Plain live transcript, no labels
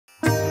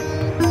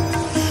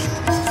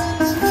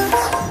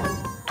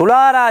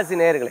துளாராசி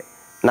நேயர்களே,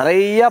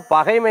 நிறைய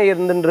பகைமை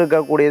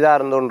இருக்கக்கூடியதாக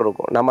இருந்துன்னு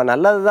இருக்கும். நம்ம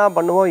நல்லது தான்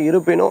பண்ணுவோம்,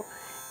 இருப்பினும்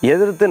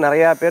எதிர்த்து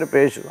நிறையா பேர்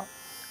பேசுவோம்.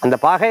 அந்த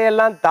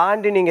பகையெல்லாம்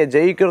தாண்டி நீங்கள்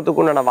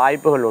ஜெயிக்கிறதுக்குண்டான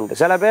வாய்ப்புகள் உண்டு.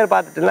 சில பேர்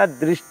பார்த்துட்டிங்கன்னா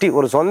திருஷ்டி,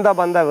 ஒரு சொந்த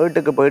பந்த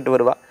வீட்டுக்கு போயிட்டு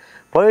வருவா,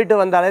 போயிட்டு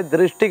வந்தாலே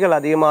திருஷ்டிகள்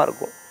அதிகமாக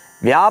இருக்கும்.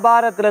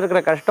 வியாபாரத்தில்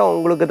இருக்கிற கஷ்டம்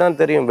உங்களுக்கு தான்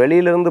தெரியும்.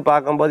 வெளியிலிருந்து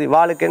பார்க்கும்போது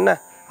இவாளுக்கு என்ன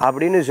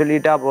அப்படின்னு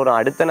சொல்லிட்டா போகிறோம்,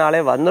 அடுத்த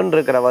நாளே வந்துன்னு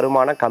இருக்கிற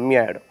வருமானம்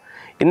கம்மியாயிடும்.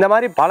 இந்த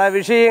மாதிரி பல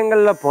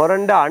விஷயங்களில்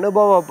புரண்டு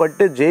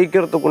அனுபவப்பட்டு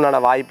ஜெயிக்கிறதுக்குண்டான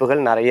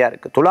வாய்ப்புகள் நிறையா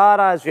இருக்குது.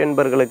 துளாராசி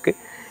என்பர்களுக்கு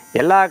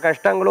எல்லா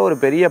கஷ்டங்களும் ஒரு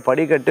பெரிய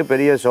படிக்கட்டு,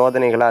 பெரிய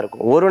சோதனைகளாக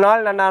இருக்கும். ஒரு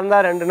நாள் நன்னா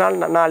இருந்தால் 2 நாள்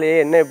நன்னாலேயே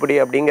என்ன இப்படி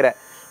அப்படிங்கிற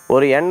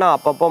ஒரு எண்ணம்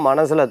அப்பப்போ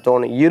மனசில்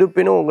தோணும்.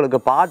 இருப்பினும்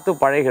உங்களுக்கு பார்த்து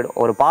பழகிடும்.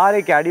 ஒரு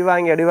பாறைக்கு அடி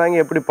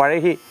வாங்கி எப்படி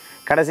பழகி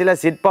கடைசியில்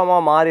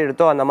சிற்பமாக மாறி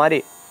எடுத்தோ அந்த மாதிரி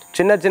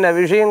சின்ன சின்ன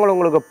விஷயங்கள்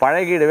உங்களுக்கு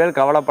பழகிடுவே,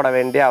 கவலைப்பட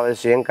வேண்டிய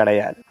அவசியம்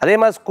கிடையாது. அதே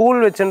மாதிரி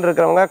ஸ்கூல் வச்சுட்டு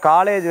இருக்கிறவங்க,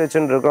 காலேஜ்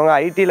வச்சுட்டு இருக்கிறவங்க,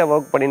 ஐடியில்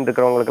ஒர்க் பண்ணிட்டு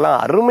இருக்கிறவங்களுக்கெல்லாம்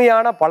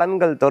அருமையான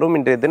பலன்கள் தரும்.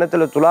 இன்றைய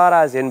தினத்தில்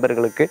துளாராசி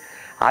என்பர்களுக்கு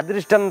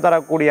அதிர்ஷ்டம்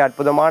தரக்கூடிய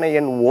அற்புதமான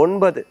எண்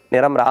 9,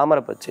 நிறம்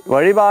ராமர் பச்சை.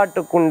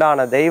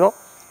 வழிபாட்டுக்குண்டான தெய்வம்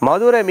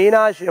மதுரை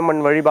மீனாட்சி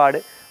அம்மன்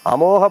வழிபாடு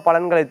அமோக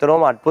பலன்களை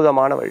தரும்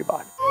அற்புதமான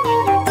வழிபாடு.